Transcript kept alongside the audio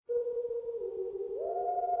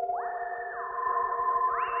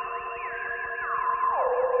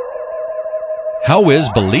How is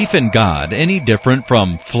belief in God any different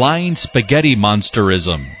from Flying Spaghetti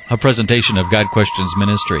Monsterism? A presentation of God Questions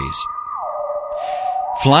Ministries.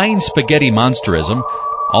 Flying Spaghetti Monsterism,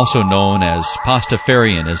 also known as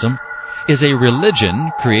Pastafarianism, is a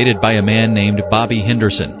religion created by a man named Bobby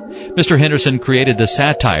Henderson. Mr. Henderson created the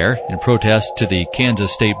satire in protest to the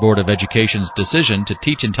Kansas State Board of Education's decision to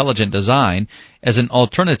teach intelligent design as an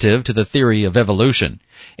alternative to the theory of evolution.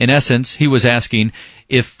 In essence, he was asking,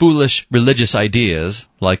 if foolish religious ideas,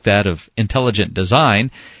 like that of intelligent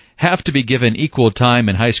design, have to be given equal time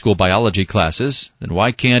in high school biology classes, then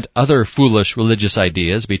why can't other foolish religious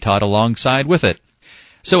ideas be taught alongside with it?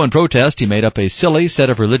 So in protest, he made up a silly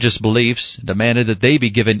set of religious beliefs and demanded that they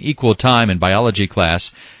be given equal time in biology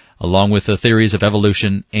class, along with the theories of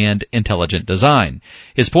evolution and intelligent design.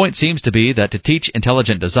 His point seems to be that to teach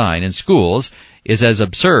intelligent design in schools is as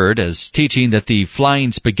absurd as teaching that the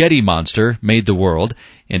flying spaghetti monster made the world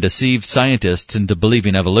and deceived scientists into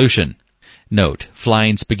believing evolution. Note,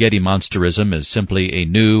 Flying Spaghetti Monsterism is simply a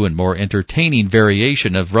new and more entertaining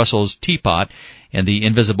variation of Russell's teapot and the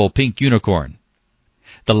invisible pink unicorn.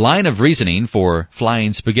 The line of reasoning for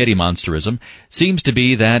Flying Spaghetti Monsterism seems to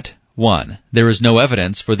be that 1. There is no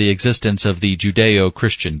evidence for the existence of the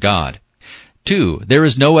Judeo-Christian God. 2. There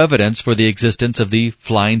is no evidence for the existence of the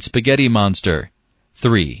flying spaghetti monster.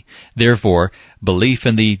 3. Therefore, belief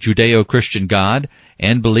in the Judeo-Christian God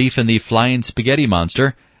and belief in the flying spaghetti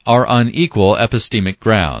monster are on equal epistemic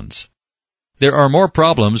grounds. There are more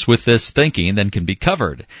problems with this thinking than can be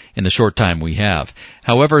covered in the short time we have.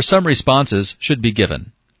 However, some responses should be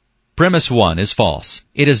given. Premise 1 is false.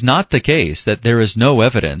 It is not the case that there is no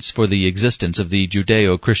evidence for the existence of the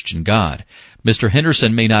Judeo-Christian God. Mr.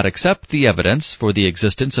 Henderson may not accept the evidence for the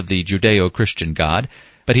existence of the Judeo-Christian God,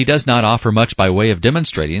 but he does not offer much by way of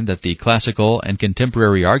demonstrating that the classical and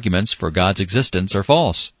contemporary arguments for God's existence are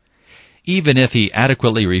false. Even if he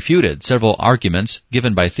adequately refuted several arguments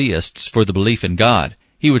given by theists for the belief in God,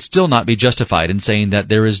 he would still not be justified in saying that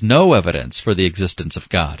there is no evidence for the existence of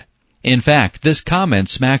God. In fact, this comment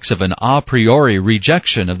smacks of an a priori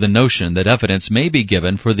rejection of the notion that evidence may be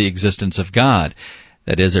given for the existence of God,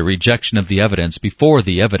 that is, a rejection of the evidence before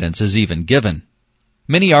the evidence is even given.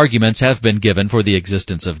 Many arguments have been given for the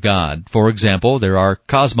existence of God. For example, there are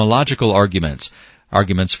cosmological arguments,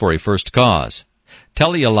 arguments for a first cause,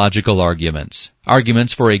 teleological arguments,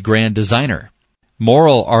 arguments for a grand designer,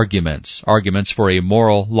 moral arguments, arguments for a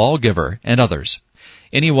moral lawgiver, and others.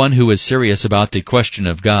 Anyone who is serious about the question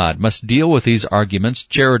of God must deal with these arguments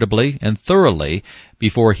charitably and thoroughly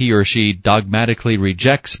before he or she dogmatically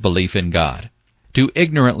rejects belief in God. To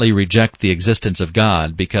ignorantly reject the existence of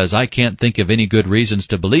God because I can't think of any good reasons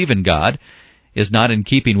to believe in God is not in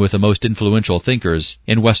keeping with the most influential thinkers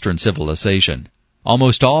in Western civilization.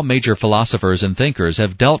 Almost all major philosophers and thinkers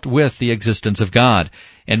have dealt with the existence of God,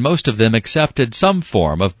 and most of them accepted some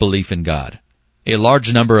form of belief in God. A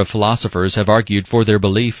large number of philosophers have argued for their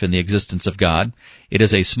belief in the existence of God. It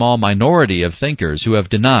is a small minority of thinkers who have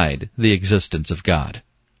denied the existence of God.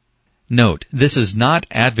 Note, this is not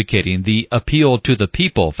advocating the appeal to the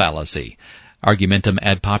people fallacy, argumentum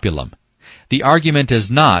ad populum. The argument is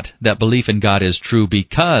not that belief in God is true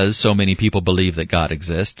because so many people believe that God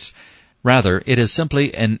exists. Rather, it is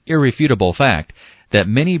simply an irrefutable fact that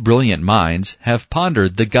many brilliant minds have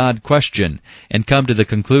pondered the God question and come to the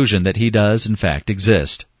conclusion that he does in fact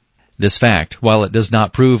exist. This fact, while it does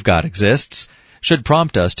not prove God exists, should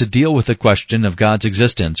prompt us to deal with the question of God's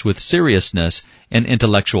existence with seriousness and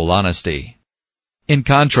intellectual honesty. In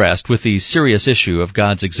contrast with the serious issue of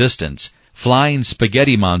God's existence, Flying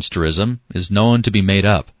Spaghetti Monsterism is known to be made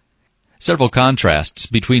up. Several contrasts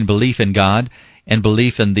between belief in God and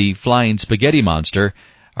belief in the flying spaghetti monster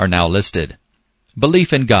are now listed.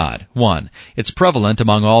 Belief in God. 1. It's prevalent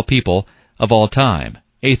among all people of all time.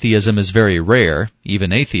 Atheism is very rare.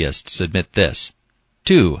 Even atheists admit this.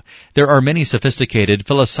 2. There are many sophisticated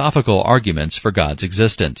philosophical arguments for God's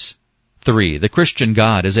existence. 3. The Christian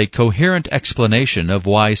God is a coherent explanation of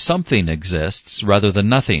why something exists rather than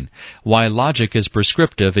nothing, why logic is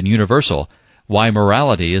prescriptive and universal, why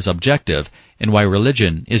morality is objective, and why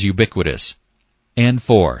religion is ubiquitous. And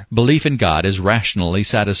 4. Belief in God is rationally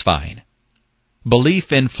satisfying.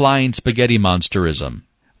 Belief in Flying Spaghetti Monsterism.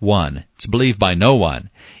 1. It's believed by no one.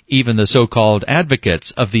 Even the so-called advocates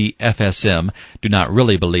of the FSM do not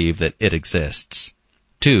really believe that it exists.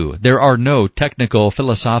 2. There are no technical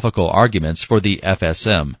philosophical arguments for the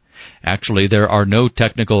FSM. Actually, there are no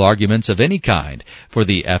technical arguments of any kind for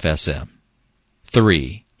the FSM.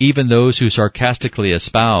 3. Even those who sarcastically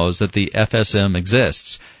espouse that the FSM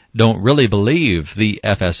exists don't really believe the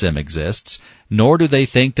FSM exists, nor do they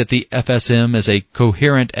think that the FSM is a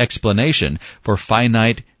coherent explanation for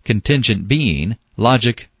finite, contingent being,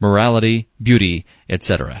 logic, morality, beauty,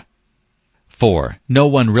 etc. 4. No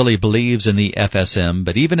one really believes in the FSM,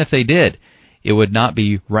 but even if they did, it would not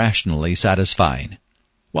be rationally satisfying.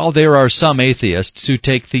 While there are some atheists who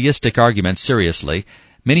take theistic arguments seriously,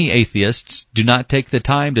 many atheists do not take the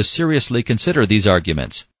time to seriously consider these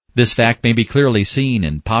arguments. This fact may be clearly seen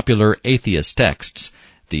in popular atheist texts,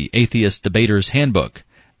 the Atheist Debater's Handbook,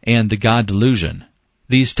 and the God Delusion.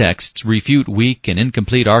 These texts refute weak and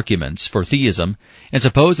incomplete arguments for theism and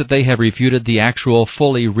suppose that they have refuted the actual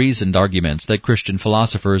fully reasoned arguments that Christian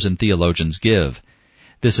philosophers and theologians give.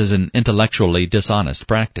 This is an intellectually dishonest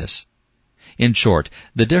practice. In short,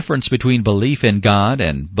 the difference between belief in God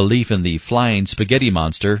and belief in the flying spaghetti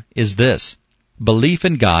monster is this. Belief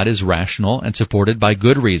in God is rational and supported by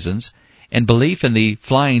good reasons, and belief in the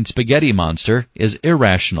flying spaghetti monster is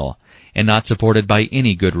irrational and not supported by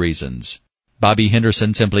any good reasons. Bobby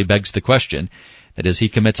Henderson simply begs the question, that is, he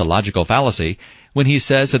commits a logical fallacy, when he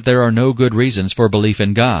says that there are no good reasons for belief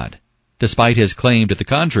in God. Despite his claim to the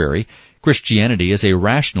contrary, Christianity is a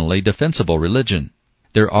rationally defensible religion.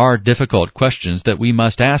 There are difficult questions that we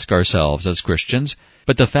must ask ourselves as Christians,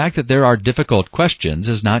 but the fact that there are difficult questions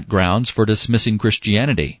is not grounds for dismissing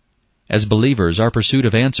Christianity. As believers, our pursuit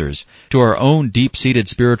of answers to our own deep-seated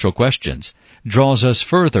spiritual questions draws us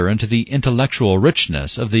further into the intellectual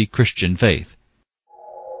richness of the Christian faith.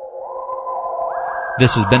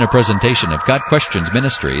 This has been a presentation of God Questions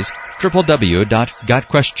Ministries,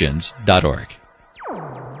 www.godquestions.org.